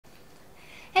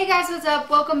Hey guys, what's up?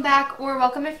 Welcome back, or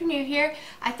welcome if you're new here.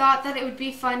 I thought that it would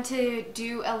be fun to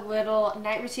do a little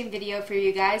night routine video for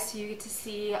you guys so you get to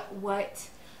see what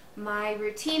my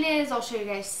routine is. I'll show you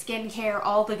guys skincare,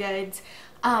 all the goods.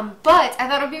 But I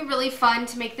thought it would be really fun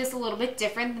to make this a little bit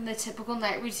different than the typical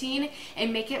night routine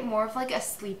and make it more of like a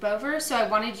sleepover. So I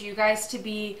wanted you guys to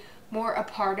be more a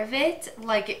part of it,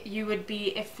 like you would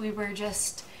be if we were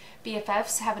just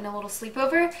BFFs having a little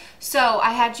sleepover. So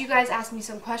I had you guys ask me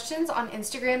some questions on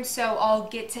Instagram, so I'll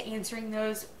get to answering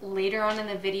those later on in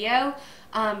the video.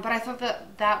 But I thought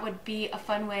that that would be a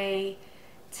fun way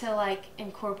to like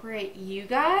incorporate you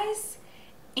guys.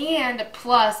 And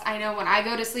plus, I know when I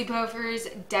go to sleepovers,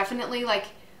 definitely like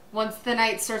once the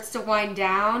night starts to wind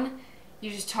down, you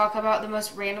just talk about the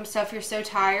most random stuff. You're so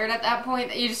tired at that point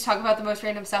that you just talk about the most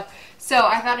random stuff. So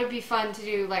I thought it'd be fun to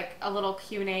do like a little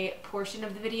Q&A portion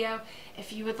of the video.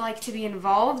 If you would like to be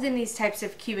involved in these types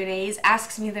of Q&As,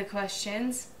 asks me the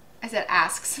questions. I said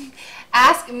asks.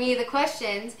 Ask me the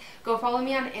questions. Go follow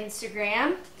me on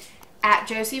Instagram at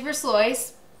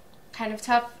JosieVerslois. Kind of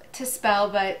tough to spell,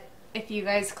 but if you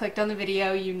guys clicked on the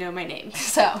video, you know my name.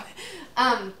 So,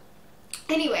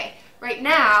 anyway, right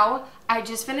now, I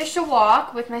just finished a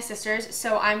walk with my sisters,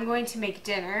 so I'm going to make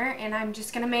dinner, and I'm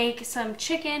just going to make some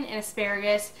chicken and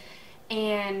asparagus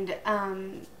and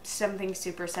something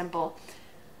super simple.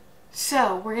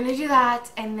 So we're going to do that,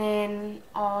 and then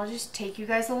I'll just take you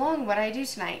guys along what I do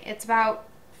tonight. It's about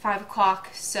 5 o'clock,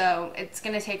 so it's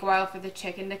going to take a while for the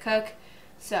chicken to cook.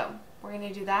 So we're going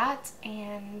to do that,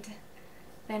 and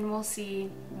then we'll see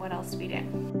what else we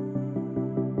do.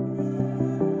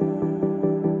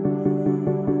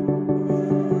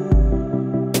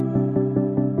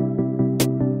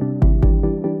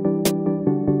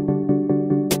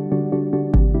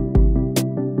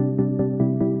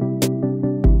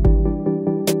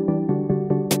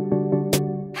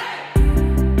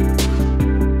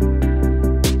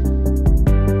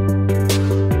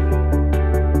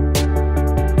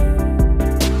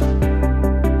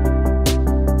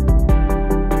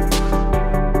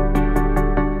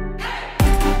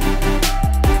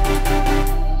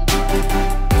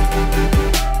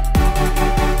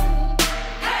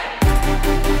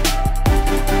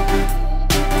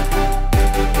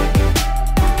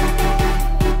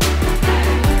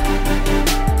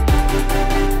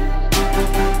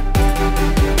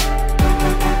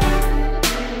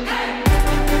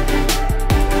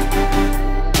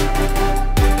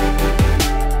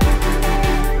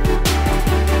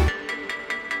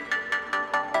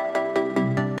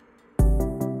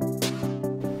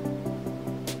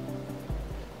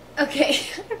 Okay,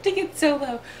 I have to get so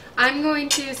low. I'm going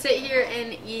to sit here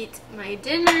and eat my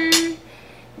dinner,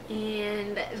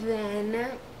 and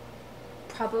then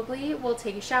probably we'll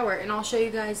take a shower, and I'll show you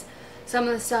guys some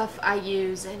of the stuff I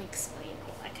use and explain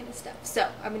all that kind of stuff. So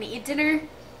I'm going to eat dinner,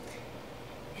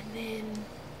 and then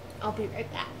I'll be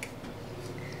right back.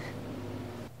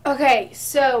 Okay,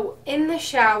 so in the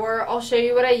shower, I'll show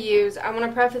you what I use. I want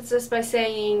to preface this by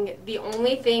saying the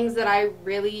only things that I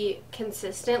really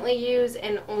consistently use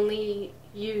and only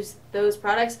use those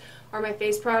products are my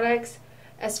face products.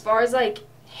 As far as like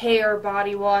hair,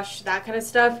 body wash, that kind of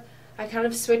stuff, I kind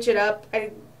of switch it up. I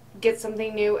get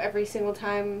something new every single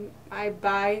time I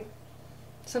buy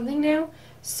something new.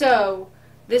 So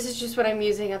this is just what I'm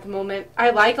using at the moment. I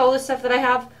like all the stuff that I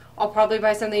have. I'll probably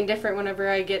buy something different whenever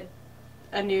I get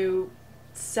a new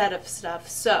set of stuff.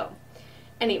 So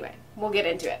anyway, we'll get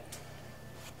into it.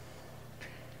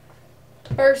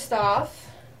 First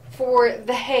off, for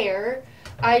the hair,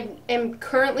 I am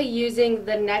currently using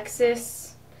the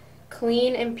Nexus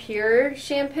Clean and Pure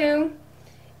shampoo.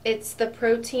 It's the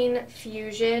Protein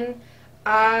Fusion.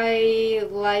 I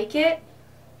like it.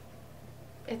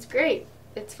 It's great.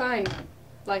 It's fine.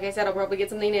 Like I said, I'll probably get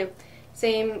something new.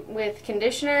 Same with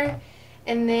conditioner.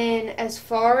 And then as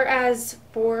far as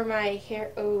for my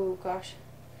hair, oh gosh,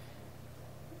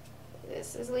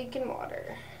 this is leaking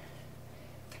water.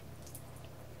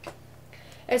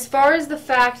 As far as the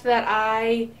fact that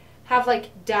I have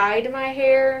like dyed my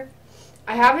hair,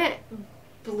 I haven't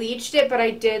bleached it, but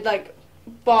I did like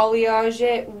balayage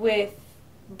it with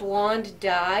blonde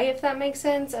dye, if that makes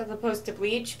sense, as opposed to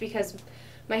bleach, because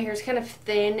my hair is kind of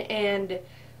thin and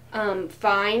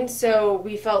fine, so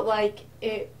we felt like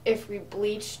if we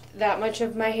bleached that much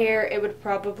of my hair, it would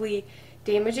probably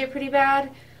damage it pretty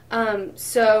bad.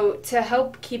 So to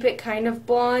help keep it kind of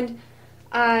blonde,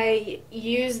 I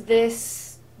use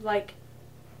this like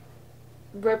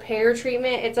repair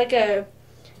treatment. It's like a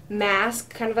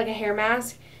mask, kind of like a hair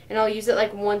mask, and I'll use it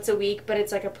like once a week, but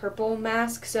it's like a purple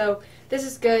mask. So this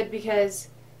is good because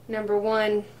number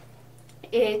one,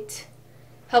 it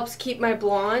helps keep my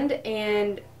blonde,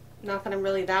 and not that I'm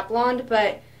really that blonde,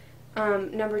 but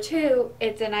number 2,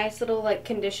 it's a nice little like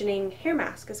conditioning hair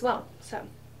mask as well. So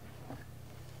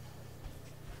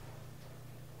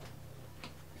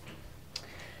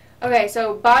okay,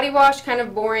 so body wash, kind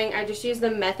of boring. I just use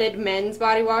the Method men's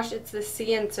body wash. It's the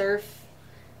Sea and Surf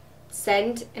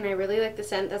scent, and I really like the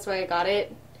scent. That's why I got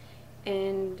it.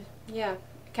 And yeah,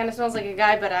 it kind of smells like a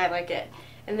guy, but I like it.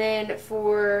 And then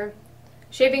for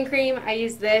shaving cream, I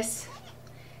use this.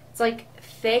 It's like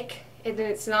thick, and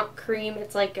then it's not cream.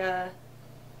 It's like a,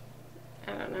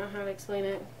 I don't know how to explain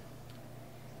it,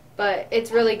 but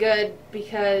it's really good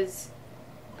because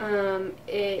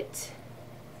it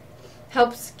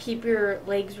helps keep your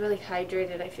legs really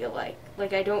hydrated, I feel like.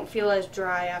 Like, I don't feel as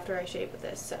dry after I shave with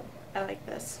this, so I like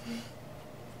this.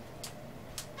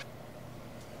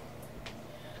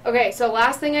 Okay, so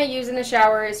last thing I use in the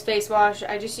shower is face wash.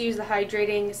 I just use the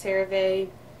hydrating CeraVe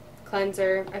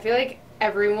cleanser. I feel like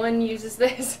everyone uses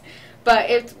this, but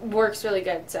it works really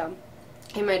good, so.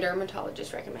 And my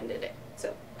dermatologist recommended it,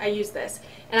 so I use this.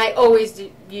 And I always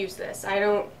use this. I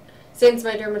don't, since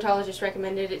my dermatologist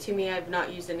recommended it to me, I've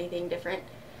not used anything different.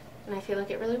 And I feel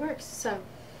like it really works, so.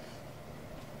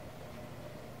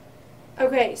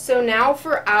 Okay, so now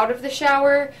for out of the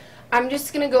shower, I'm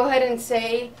just going to go ahead and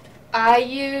say I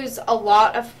use a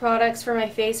lot of products for my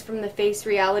face from the Face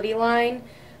Reality line.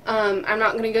 I'm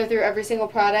not going to go through every single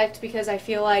product because I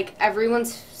feel like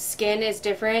everyone's skin is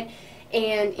different.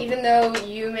 And even though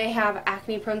you may have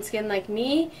acne-prone skin like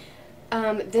me,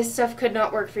 this stuff could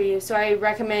not work for you. So I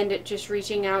recommend just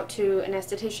reaching out to an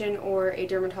esthetician or a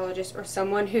dermatologist or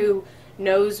someone who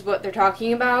knows what they're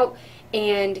talking about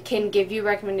and can give you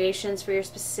recommendations for your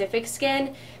specific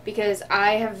skin, because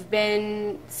I have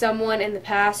been someone in the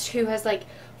past who has like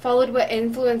followed what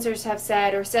influencers have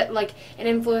said, or said like an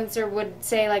influencer would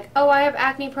say like, oh, I have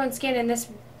acne prone skin and this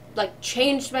like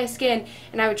changed my skin,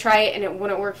 and I would try it and it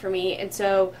wouldn't work for me. And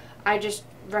so I just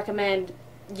recommend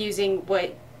using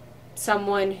what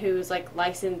someone who's like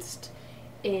licensed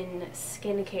in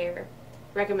skincare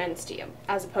recommends to you,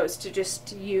 as opposed to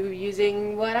just you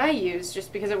using what I use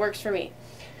just because it works for me.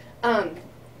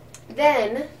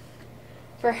 Then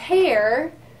for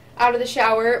hair out of the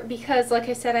shower, because like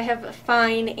I said, I have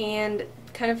fine and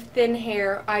kind of thin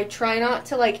hair, I try not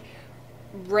to like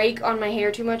rake on my hair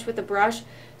too much with the brush,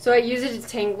 so I use a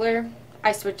detangler.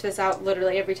 I switch this out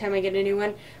literally every time I get a new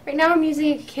one. Right now I'm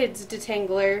using a kid's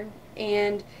detangler,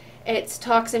 and it's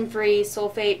toxin-free,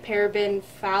 sulfate, paraben,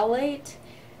 phthalate,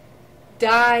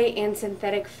 dye, and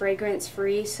synthetic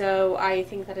fragrance-free, so I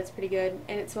think that it's pretty good.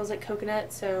 And it smells like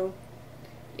coconut, so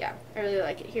yeah, I really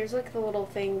like it. Here's like the little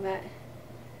thing that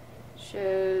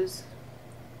shows,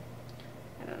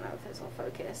 I don't know if this will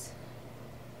focus.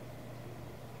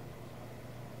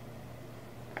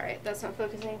 Alright, that's not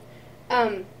focusing.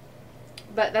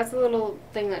 But that's the little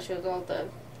thing that shows all the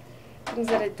things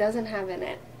that it doesn't have in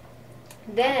it.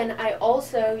 Then I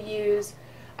also use,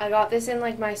 I got this in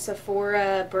like my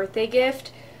Sephora birthday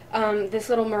gift, this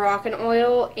little Moroccan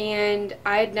oil, and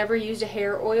I had never used a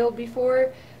hair oil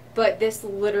before, but this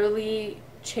literally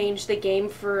changed the game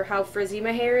for how frizzy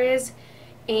my hair is,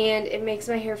 and it makes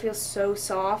my hair feel so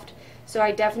soft. So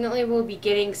I definitely will be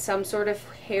getting some sort of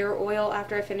hair oil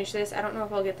after I finish this. I don't know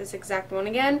if I'll get this exact one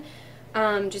again,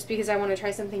 just because I want to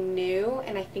try something new,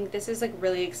 and I think this is like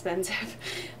really expensive.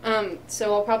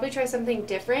 So I'll probably try something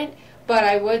different, but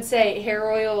I would say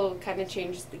hair oil kind of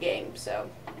changes the game. So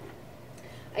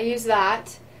I use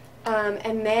that.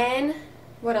 And then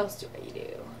what else do I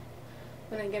do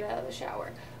when I get out of the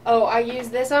shower? Oh, I use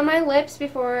this on my lips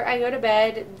before I go to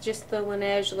bed, just the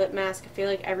Laneige lip mask. I feel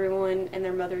like everyone and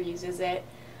their mother uses it.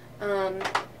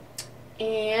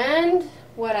 And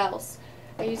what else?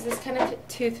 I use this kind of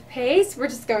toothpaste. We're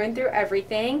just going through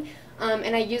everything.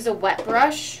 And I use a wet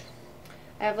brush.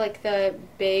 I have like the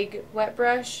big wet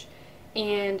brush,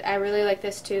 and I really like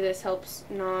this too. This helps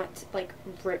not like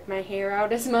rip my hair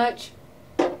out as much.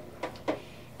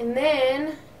 And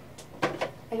then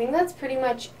I think that's pretty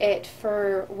much it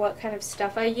for what kind of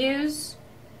stuff I use.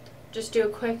 Just do a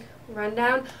quick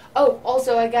rundown. Oh,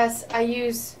 also I guess I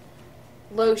use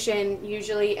lotion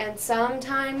usually, and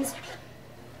sometimes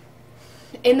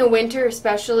in the winter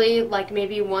especially, like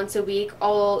maybe once a week,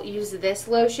 I'll use this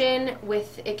lotion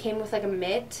with, it came with like a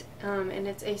mitt, and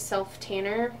it's a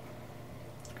self-tanner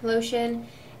lotion,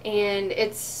 and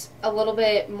it's a little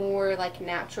bit more like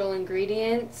natural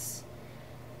ingredients,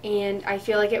 and I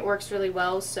feel like it works really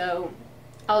well, so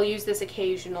I'll use this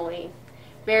occasionally,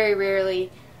 very rarely.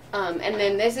 And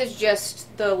then this is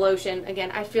just the lotion.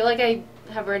 Again, I feel like I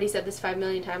have already said this 5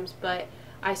 million times, but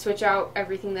I switch out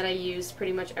everything that I use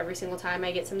pretty much every single time.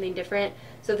 I get something different.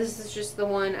 So this is just the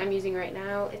one I'm using right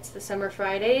now. It's the Summer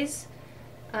Fridays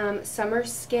Summer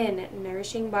Skin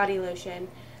Nourishing Body Lotion.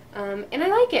 And I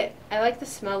like it. I like the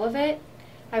smell of it.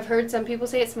 I've heard some people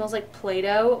say it smells like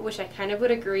Play-Doh, which I kind of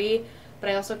would agree, but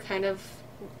I also kind of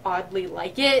oddly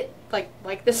like it.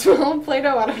 Like the smell of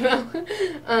Play-Doh, I don't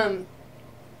know.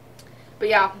 But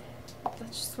yeah,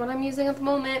 that's just what I'm using at the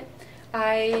moment.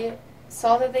 I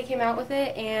saw that they came out with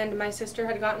it, and my sister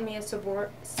had gotten me a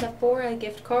Sephora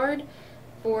gift card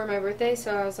for my birthday,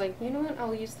 so I was like, you know what,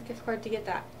 I'll use the gift card to get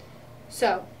that.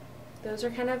 So, those are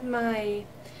kind of my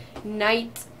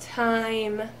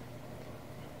nighttime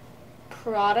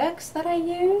products that I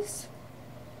use.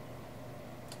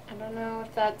 I don't know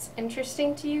if that's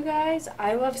interesting to you guys.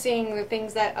 I love seeing the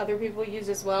things that other people use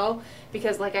as well,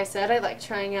 because like I said, I like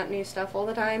trying out new stuff all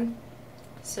the time.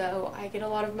 So I get a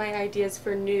lot of my ideas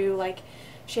for new like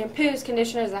shampoos,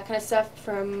 conditioners, that kind of stuff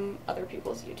from other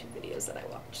people's YouTube videos that I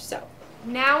watch. So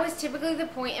now is typically the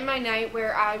point in my night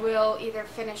where I will either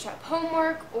finish up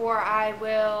homework, or I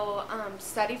will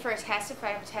study for a test if I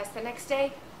have a test the next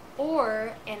day,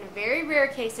 or in very rare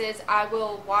cases I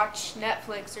will watch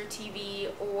Netflix or TV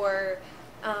or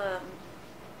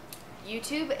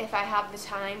YouTube if I have the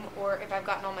time, or if I've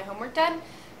gotten all my homework done.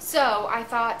 So I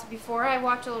thought before I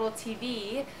watch a little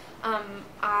TV,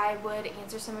 I would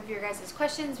answer some of your guys'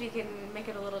 questions. We can make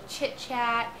it a little chit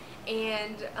chat,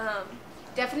 and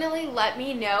definitely let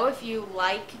me know if you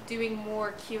like doing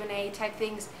more Q&A type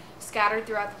things scattered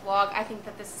throughout the vlog. I think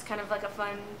that this is kind of like a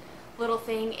fun little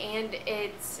thing, and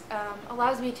it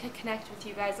allows me to connect with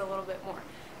you guys a little bit more.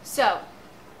 So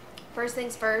first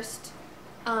things first,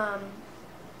 I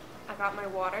got my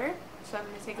water, so I'm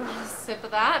going to take a little sip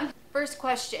of that. First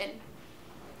question,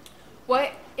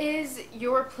 what is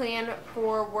your plan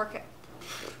for workout?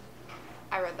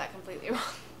 I read that completely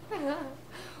wrong.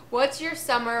 What's your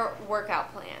summer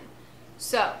workout plan?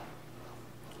 So,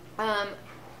 I'm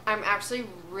actually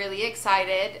really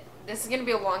excited. This is going to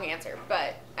be a long answer,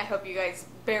 but I hope you guys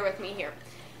bear with me here.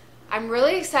 I'm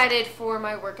really excited for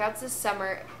my workouts this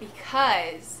summer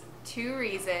because 2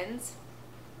 reasons.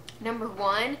 Number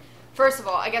 1, first of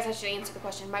all, I guess I should answer the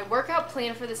question. My workout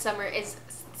plan for the summer is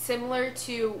similar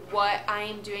to what I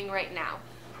am doing right now.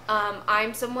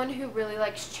 I'm someone who really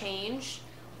likes change.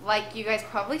 Like you guys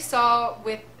probably saw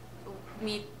with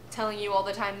me telling you all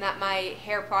the time that my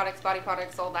hair products, body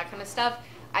products, all that kind of stuff,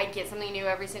 I get something new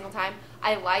every single time.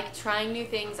 I like trying new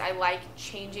things. I like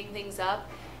changing things up.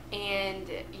 And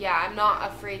yeah, I'm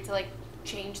not afraid to like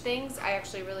change things. I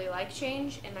actually really like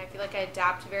change, and I feel like I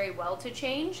adapt very well to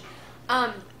change.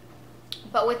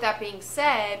 But with that being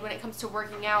said, when it comes to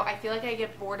working out, I feel like I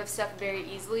get bored of stuff very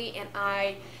easily, and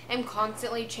I am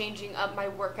constantly changing up my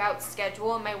workout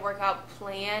schedule and my workout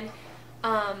plan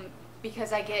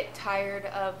because I get tired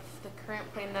of the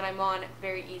current plan that I'm on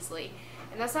very easily.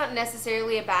 And that's not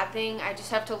necessarily a bad thing. I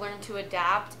just have to learn to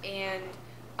adapt and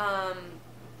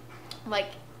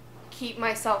like keep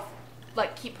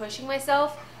pushing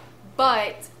myself.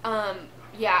 But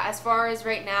yeah, as far as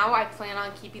right now, I plan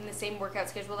on keeping the same workout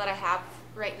schedule that I have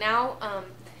right now.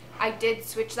 I did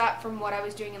switch that from what I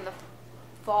was doing in the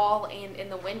fall and in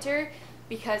the winter,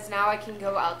 because now I can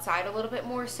go outside a little bit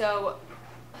more. So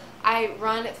I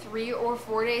run 3 or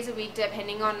 4 days a week,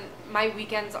 depending on, my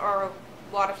weekends are a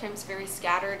lot of times very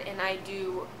scattered, and I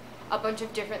do a bunch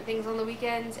of different things on the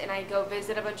weekends, and I go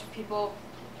visit a bunch of people.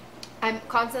 I'm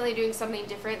constantly doing something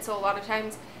different, so a lot of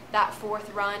times that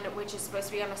 4th run, which is supposed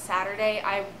to be on a Saturday,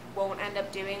 I won't end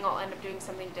up doing. I'll end up doing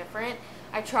something different.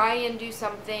 I try and do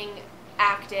something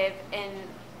active and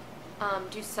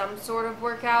do some sort of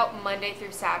workout Monday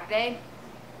through Saturday,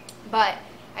 but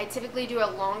I typically do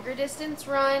a longer distance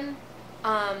run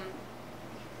on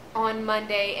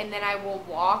Monday, and then I will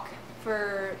walk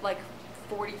for like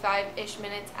 45-ish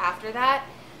minutes after that,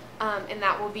 and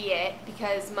that will be it,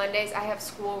 because Mondays I have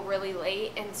school really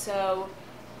late, and so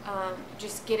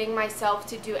just getting myself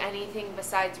to do anything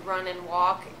besides run and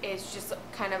walk is just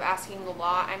kind of asking a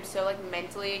lot. I'm so like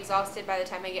mentally exhausted by the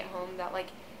time I get home that like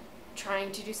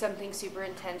trying to do something super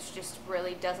intense just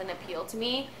really doesn't appeal to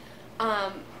me.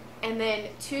 And then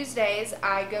Tuesdays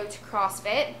I go to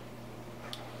CrossFit.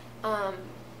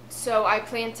 So I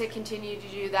plan to continue to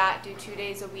do that, do 2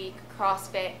 days a week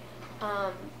CrossFit,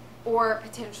 or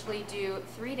potentially do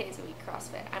 3 days a week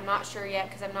CrossFit. I'm not sure yet,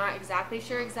 because I'm not exactly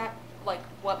sure like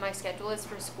what my schedule is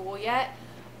for school yet.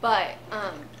 But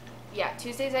yeah,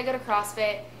 Tuesdays I go to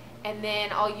CrossFit, and then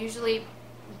I'll usually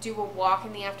do a walk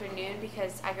in the afternoon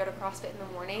because I go to CrossFit in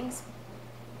the mornings.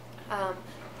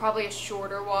 Probably a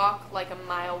shorter walk, like a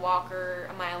mile walk or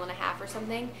a mile and a half or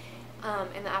something.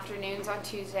 in the afternoons on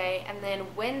Tuesday, and then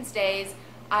Wednesdays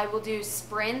I will do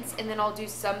sprints, and then I'll do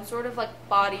some sort of like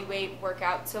body weight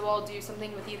workout. So I'll do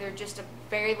something with either just a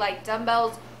very light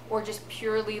dumbbells or just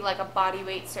purely like a body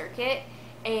weight circuit.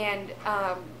 And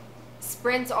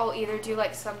sprints, I'll either do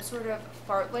like some sort of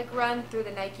fartlek run through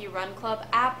the Nike Run Club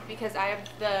app, because I have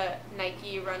the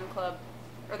Nike Run Club,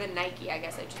 or the Nike, I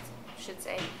guess I should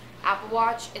say, Apple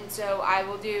Watch. And so I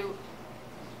will do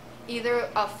either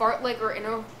a fartlek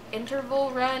or interval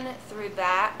run through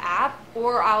that app,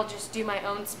 or I'll just do my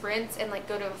own sprints and like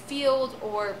go to a field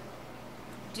or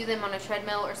do them on a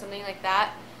treadmill or something like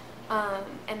that,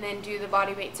 and then do the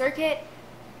body weight circuit.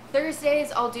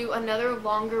 Thursdays I'll do another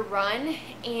longer run,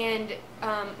 and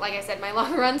like I said, my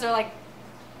long runs are like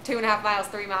 2.5 miles,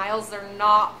 3 miles. They're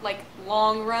not like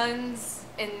long runs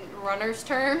in runner's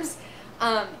terms,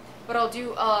 but I'll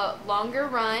do a longer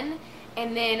run.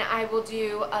 And then I will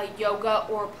do a yoga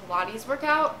or Pilates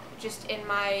workout just in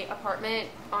my apartment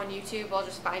on YouTube. I'll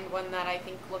just find one that I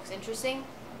think looks interesting.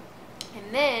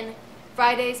 And then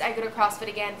Fridays I go to CrossFit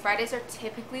again. Fridays are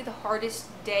typically the hardest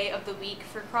day of the week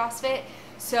for CrossFit,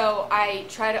 so I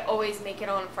try to always make it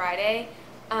on Friday.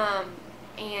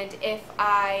 And if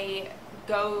I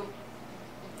go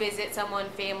visit someone,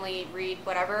 family, read,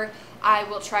 whatever, I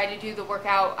will try to do the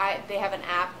workout. They have an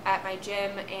app at my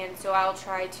gym, and so I'll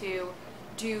try to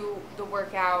do the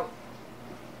workout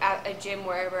at a gym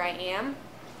wherever I am.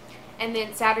 And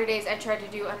then Saturdays I try to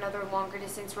do another longer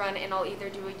distance run, and I'll either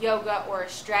do a yoga or a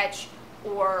stretch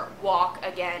or walk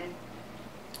again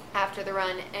after the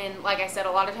run. And like I said,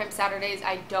 a lot of times Saturdays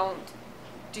I don't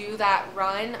do that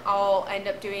run. I'll end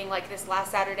up doing, like this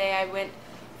last Saturday I went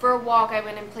for a walk, I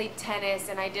went and played tennis,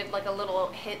 and I did like a little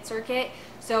hit circuit.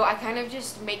 So I kind of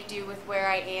just make do with where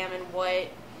I am and what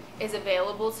is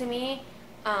available to me.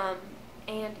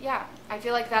 And yeah, I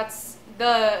feel like that's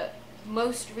the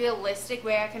most realistic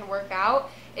way I can work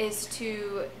out, is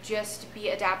to just be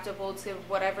adaptable to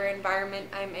whatever environment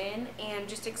I'm in, and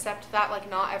just accept that like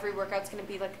not every workout's going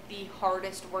to be like the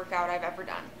hardest workout I've ever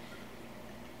done.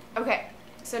 Okay,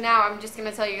 so now I'm just going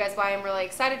to tell you guys why I'm really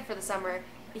excited for the summer,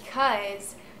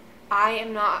 because I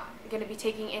am not going to be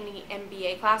taking any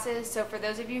MBA classes. So for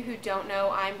those of you who don't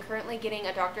know, I'm currently getting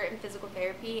a doctorate in physical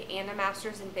therapy and a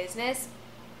master's in business.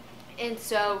 And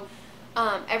so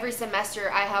every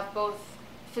semester I have both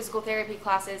physical therapy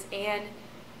classes and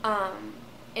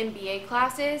MBA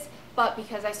classes. But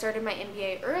because I started my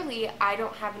MBA early, I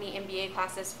don't have any MBA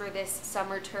classes for this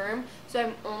summer term. So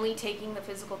I'm only taking the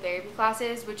physical therapy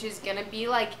classes, which is going to be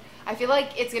like, I feel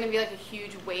like it's going to be like a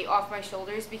huge weight off my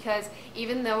shoulders, because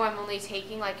even though I'm only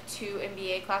taking like 2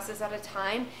 MBA classes at a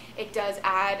time, it does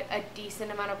add a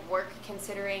decent amount of work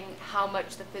considering how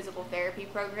much the physical therapy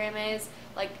program is.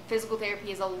 Like, physical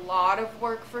therapy is a lot of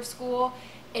work for school,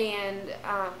 and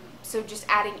so just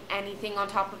adding anything on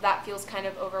top of that feels kind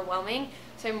of overwhelming.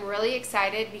 So I'm really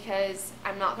excited because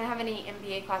I'm not going to have any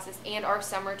MBA classes, and our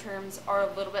summer terms are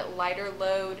a little bit lighter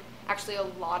load, actually a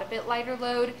lot of it lighter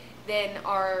load than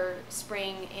our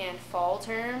spring and fall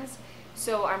terms.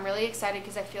 So I'm really excited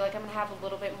because I feel like I'm going to have a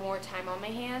little bit more time on my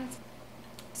hands.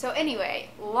 So anyway,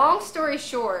 long story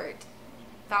short,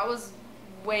 that was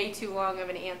way too long of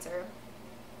an answer.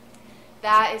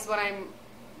 That is what I'm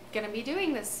going to be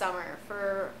doing this summer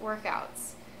for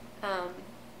workouts.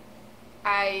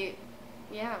 I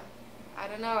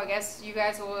don't know. I guess you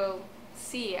guys will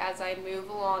see as I move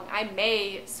along. I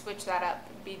may switch that up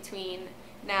between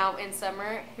now and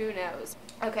summer. Who knows?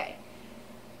 Okay.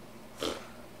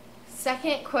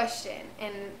 Second question,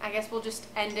 and I guess we'll just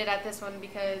end it at this one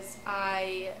because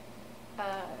I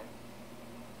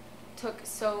took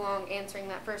so long answering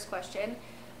that first question.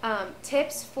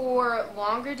 Tips for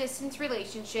longer distance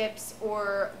relationships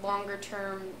or longer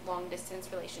term long distance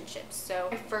relationships. So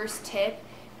my first tip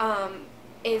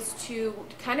is to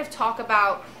kind of talk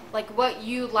about like what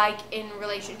you like in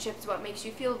relationships, what makes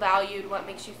you feel valued, what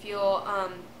makes you feel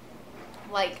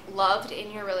like loved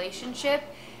in your relationship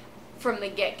from the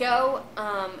get-go,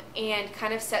 and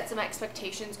kind of set some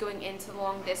expectations going into the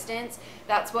long distance.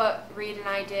 That's what Reed and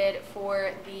I did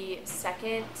for the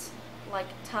second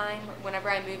time whenever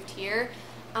I moved here,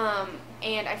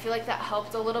 and I feel like that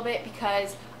helped a little bit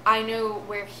because I know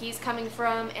where he's coming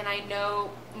from and I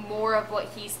know more of what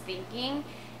he's thinking,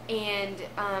 and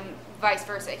vice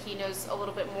versa. He knows a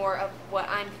little bit more of what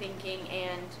I'm thinking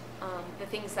and the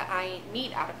things that I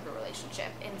need out of the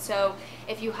relationship. And so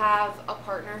if you have a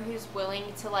partner who's willing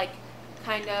to like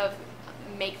kind of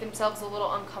make themselves a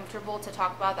little uncomfortable to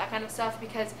talk about that kind of stuff,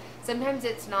 because sometimes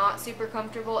it's not super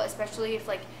comfortable, especially if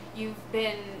like you've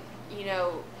been, you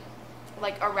know,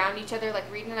 like around each other.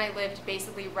 Like Reed and I lived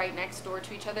basically right next door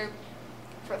to each other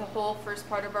for the whole first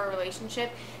part of our relationship,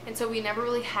 and so we never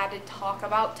really had to talk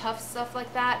about tough stuff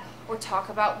like that or talk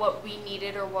about what we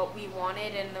needed or what we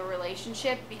wanted in the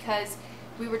relationship because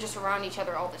we were just around each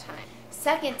other all the time.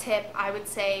 Second tip I would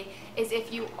say is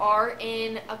if you are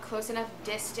in a close enough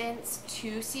distance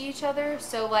to see each other,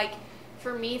 so like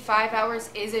for me 5 hours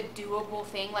is a doable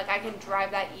thing, like I can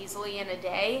drive that easily in a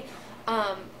day.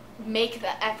 Make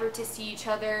the effort to see each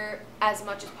other as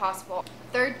much as possible.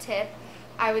 Third tip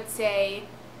I would say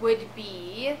would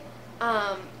be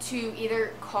to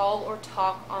either call or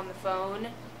talk on the phone.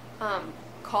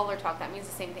 Call or talk, that means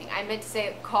the same thing. I meant to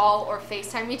say call or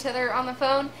FaceTime each other on the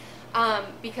phone,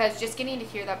 because just getting to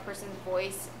hear that person's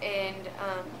voice and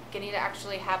getting to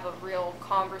actually have a real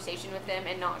conversation with them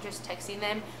and not just texting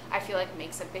them, I feel like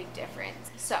makes a big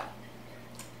difference. So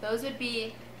those would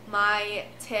be my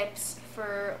tips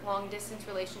for long distance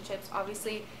relationships.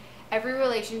 Obviously every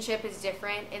relationship is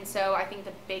different, and so I think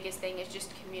the biggest thing is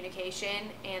just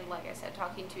communication and, like I said,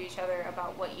 talking to each other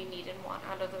about what you need and want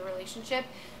out of the relationship,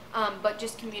 but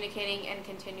just communicating and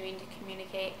continuing to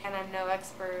communicate. And I'm no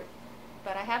expert,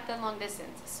 but I have done long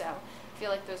distance, so I feel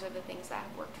like those are the things that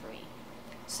have worked for me.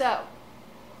 So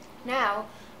now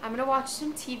I'm gonna watch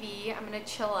some TV, I'm gonna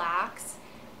chillax,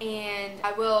 and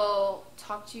I will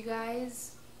talk to you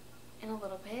guys in a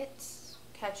little bit.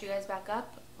 Catch you guys back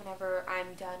up whenever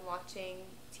I'm done watching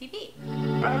TV.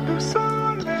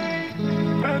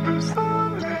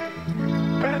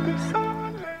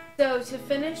 So to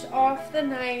finish off the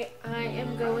night, I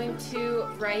am going to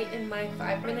write in my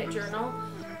 5-minute journal.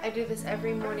 I do this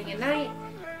every morning and night,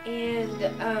 and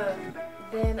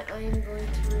then I am going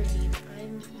to read.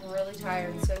 I'm really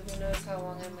tired, so who knows how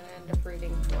long I'm going to end up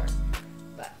reading for.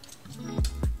 But I'm going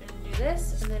to do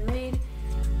this and then read,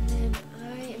 and then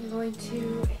I am going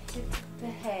to hit the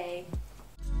hay.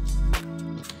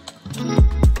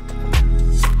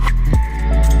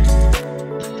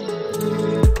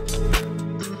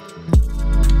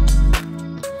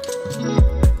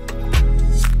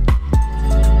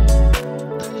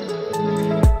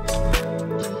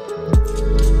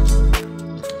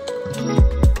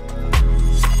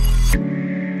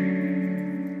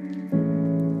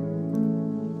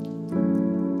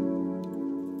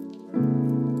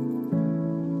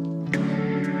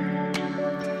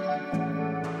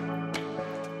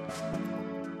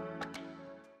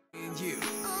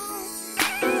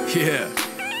 Yeah.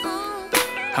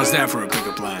 How's that for a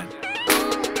pickup line?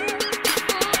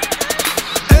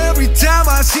 Every time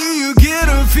I see you, get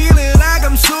a feeling like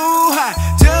I'm so high.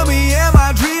 Tell me, am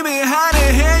I dreaming? How the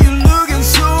hell